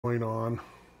Going on.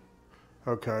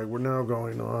 Okay, we're now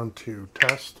going on to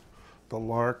test the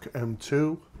Lark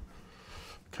M2.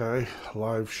 Okay,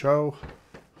 live show.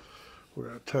 We're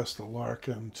going to test the Lark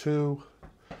M2,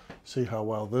 see how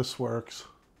well this works.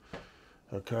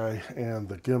 Okay, and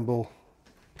the gimbal.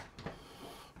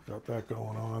 Got that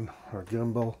going on, our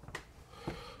gimbal.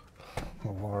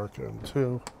 The Lark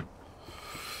M2.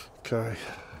 Okay,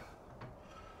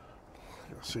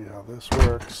 let's see how this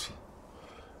works.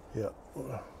 Yep.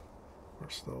 We're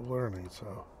still learning,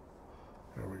 so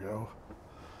there we go.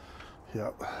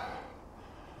 Yep.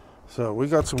 So we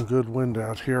got some good wind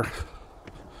out here,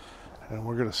 and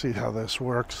we're going to see how this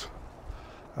works.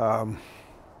 I'm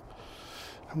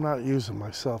not using my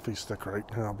selfie stick right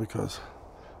now because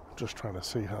I'm just trying to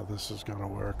see how this is going to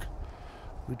work.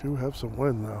 We do have some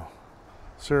wind though,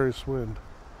 serious wind.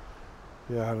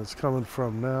 Yeah, and it's coming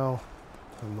from now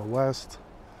in the west.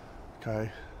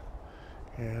 Okay,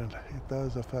 and it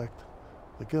does affect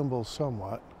the gimbal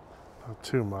somewhat, not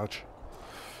too much.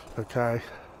 Okay,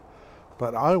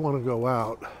 but I want to go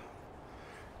out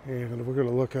and we're going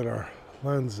to look at our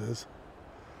lenses.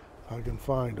 If I can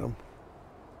find them.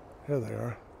 Here they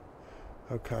are.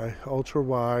 Okay, ultra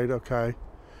wide. Okay,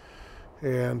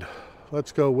 and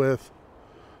let's go with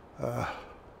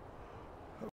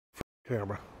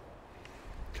camera.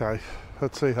 Okay,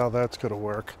 let's see how that's going to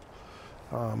work.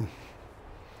 I'm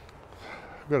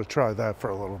going to try that for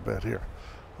a little bit here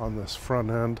on this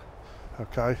front end.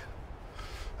 Okay,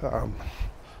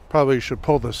 probably should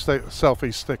pull the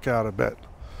selfie stick out a bit.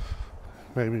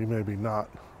 Maybe not.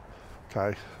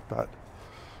 Okay, but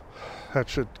that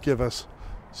should give us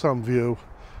some view.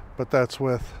 But that's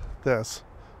with this.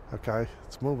 Okay,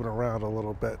 it's moving around a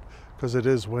little bit because it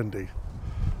is windy.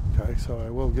 Okay, so I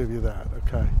will give you that.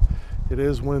 Okay, it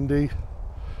is windy.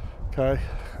 Okay,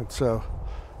 and so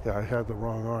yeah, I had the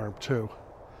wrong arm too.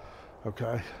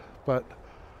 Okay, but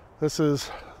this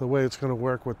is the way it's going to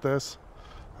work with this.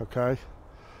 Okay,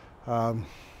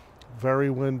 very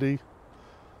windy,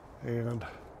 and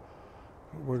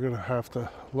we're going to have to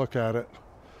look at it,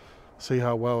 see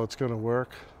how well it's going to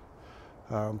work.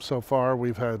 So far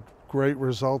we've had great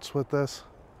results with this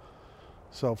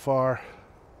so far,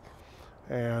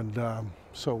 and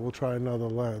so we'll try another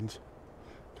lens.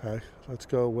 Okay, let's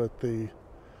go with the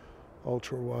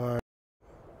ultra wide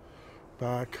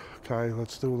back. Okay,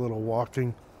 let's do a little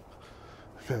walking.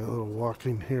 Okay, a little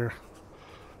walking here.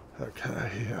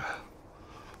 Okay, yeah,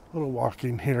 a little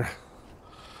walking here.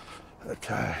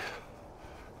 Okay,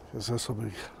 because this will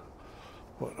be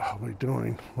what I'll be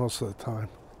doing most of the time.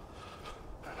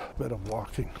 A bit of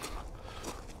walking,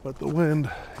 but the wind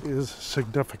is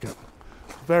significant.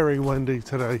 Very windy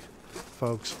today,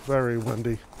 folks. Very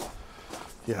windy.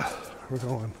 Yeah, we're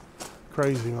going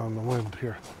crazy on the wind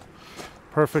here.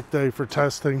 Perfect day for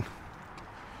testing.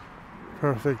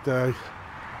 Perfect day.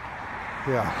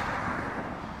 Yeah.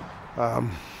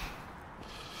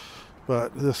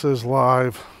 But this is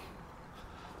live,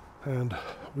 and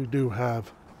we do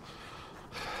have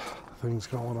things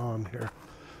going on here.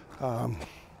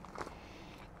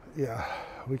 Yeah,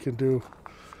 we can do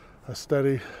a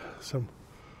steady,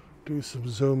 do some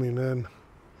zooming in.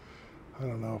 I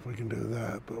don't know if we can do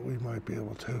that, but we might be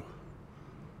able to.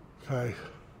 Okay,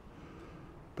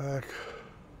 back,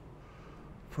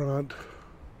 front,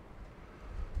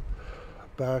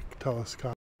 back,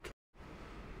 telescopic.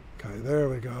 Okay, there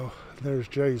we go. There's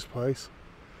Jay's place.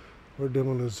 We're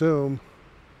doing a zoom.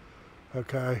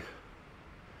 Okay,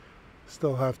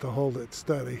 still have to hold it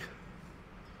steady,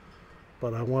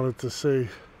 but I wanted to see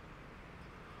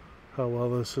how well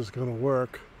this is going to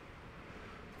work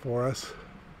for us.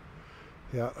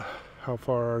 Yeah, how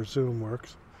far our zoom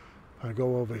works. I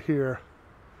go over here.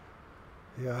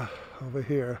 Yeah, over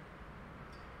here.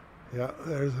 Yeah,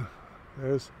 there's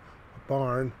a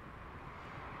barn.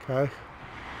 Okay.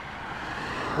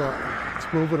 Yeah,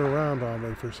 it's moving around on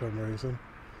me for some reason.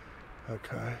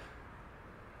 Okay.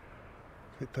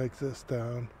 It takes this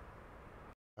down.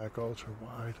 Back ultra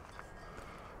wide.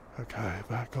 Okay,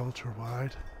 back ultra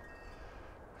wide.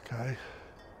 Okay.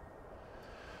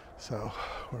 So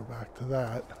we're back to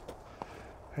that.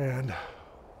 And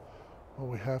what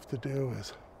we have to do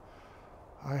is,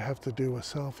 I have to do a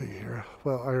selfie here.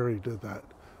 Well, I already did that,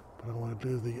 but I want to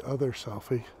do the other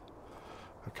selfie.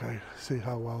 Okay, see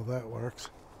how well that works.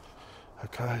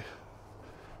 Okay,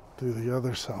 do the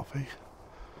other selfie.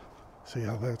 See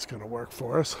how that's going to work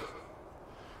for us.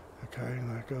 Okay, and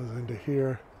that goes into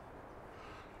here.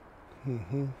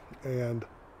 And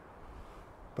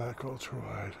back ultra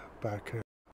wide, back here.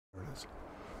 There it is.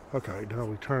 Okay, now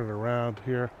we turn it around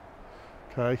here.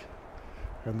 Okay,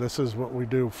 and this is what we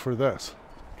do for this.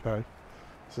 Okay,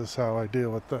 This is how I deal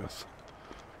with this.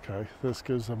 Okay, this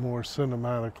gives a more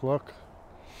cinematic look.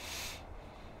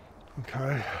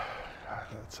 Okay,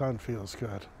 that sun feels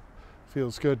good.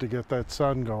 Feels good to get that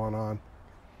sun going on.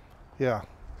 Yeah.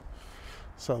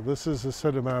 So this is a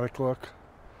cinematic look,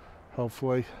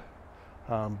 hopefully.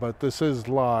 But this is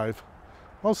live.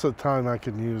 Most of the time I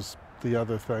can use the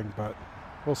other thing, but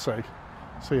we'll see.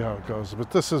 See how it goes.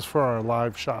 But this is for our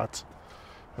live shots.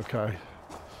 Okay.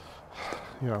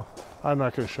 You know, I'm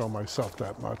not going to show myself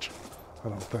that much, I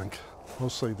don't think.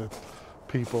 Mostly the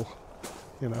people,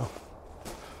 you know.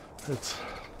 It's,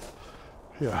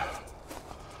 yeah.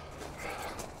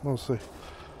 Mostly.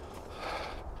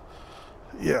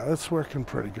 Yeah, it's working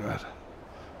pretty good.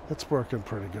 It's working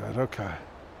pretty good. Okay.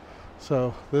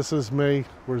 So this is me.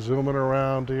 We're zooming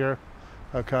around here.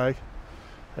 Okay.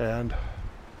 And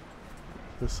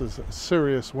this is a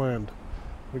serious wind.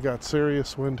 We got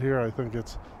serious wind here. I think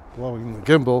it's blowing the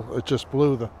gimbal. It just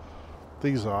blew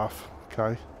these off.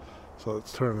 Okay. So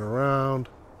let's turn it around.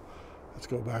 Let's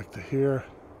go back to here.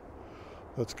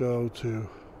 Let's go to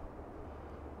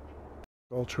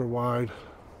ultra wide.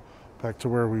 Back to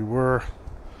where we were.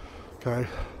 Okay.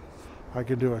 I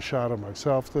can do a shot of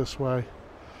myself this way.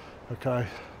 Okay.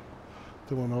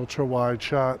 Do an ultra wide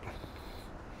shot.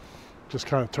 Just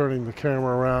kind of turning the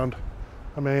camera around.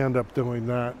 I may end up doing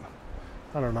that.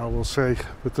 I don't know, we'll see.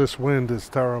 But this wind is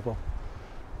terrible.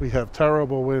 We have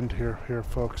terrible wind here,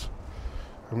 folks.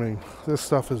 I mean, this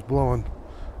stuff is blowing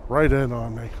right in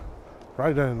on me.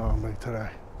 Right in on me today.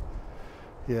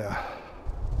 Yeah.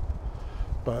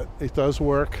 But it does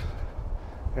work.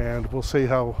 And we'll see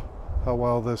how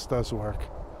well this does work.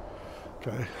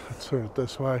 Okay, let's turn it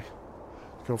this way.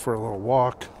 Go for a little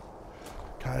walk.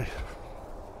 Okay.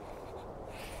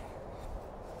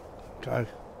 Okay.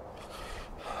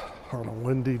 On a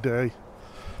windy day,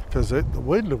 because the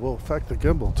wind will affect the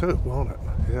gimbal too, won't it?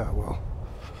 Yeah, well,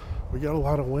 we got a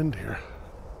lot of wind here.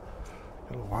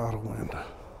 Got a lot of wind.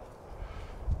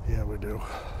 Yeah, we do.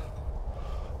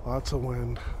 Lots of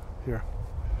wind here.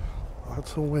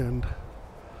 Lots of wind.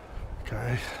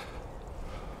 Okay.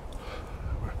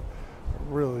 We're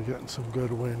really getting some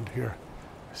good wind here.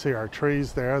 See our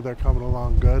trees there, they're coming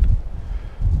along good.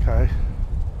 Okay.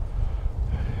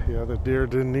 Yeah, the deer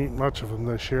didn't eat much of them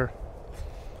this year.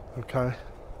 Okay.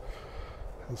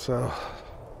 And so,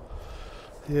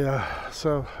 yeah,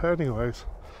 so anyways,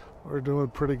 we're doing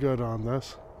pretty good on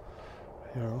this.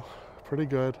 You know, pretty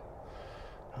good.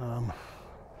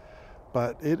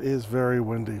 But it is very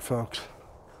windy, folks.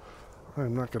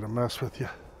 I'm not going to mess with you.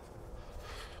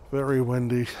 Very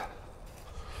windy.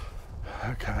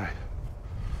 Okay.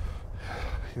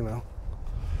 You know,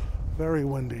 very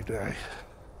windy day.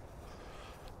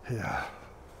 Yeah.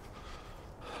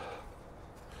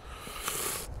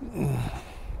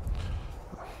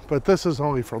 But this is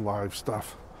only for live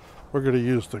stuff. We're going to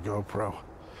use the GoPro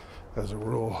as a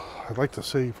rule. I'd like to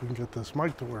see if we can get this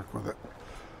mic to work with it.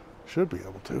 Should be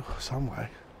able to, some way.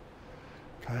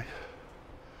 Okay.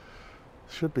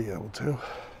 Should be able to.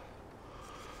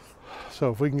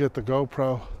 So if we can get the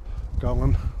GoPro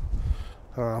going,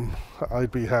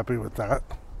 I'd be happy with that.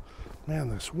 Man,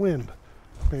 this wind.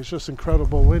 I mean, it's just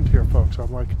incredible wind here, folks.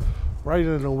 I'm like right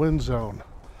in the wind zone.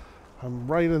 I'm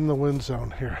right in the wind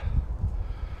zone here,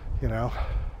 you know.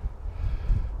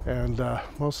 And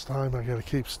most of the time I gotta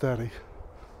keep steady.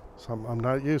 So I'm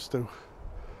not used to.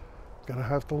 Gonna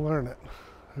have to learn it.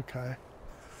 Okay.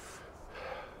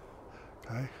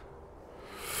 Okay.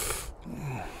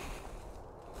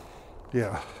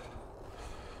 Yeah.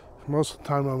 Most of the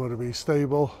time I'm gonna be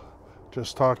stable,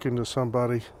 just talking to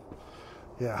somebody.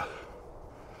 Yeah.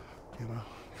 You know,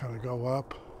 kind of go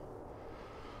up.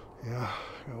 Yeah,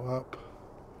 go up.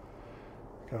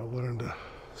 Gotta learn to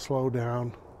slow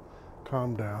down,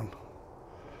 calm down.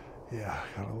 Yeah,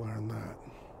 gotta learn that.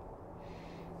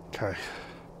 Okay.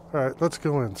 All right, let's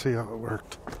go in and see how it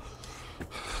worked.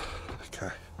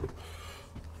 Okay.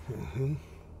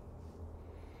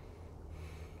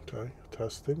 Okay,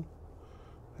 testing.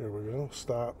 Here we go.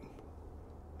 Stop.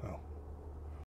 No.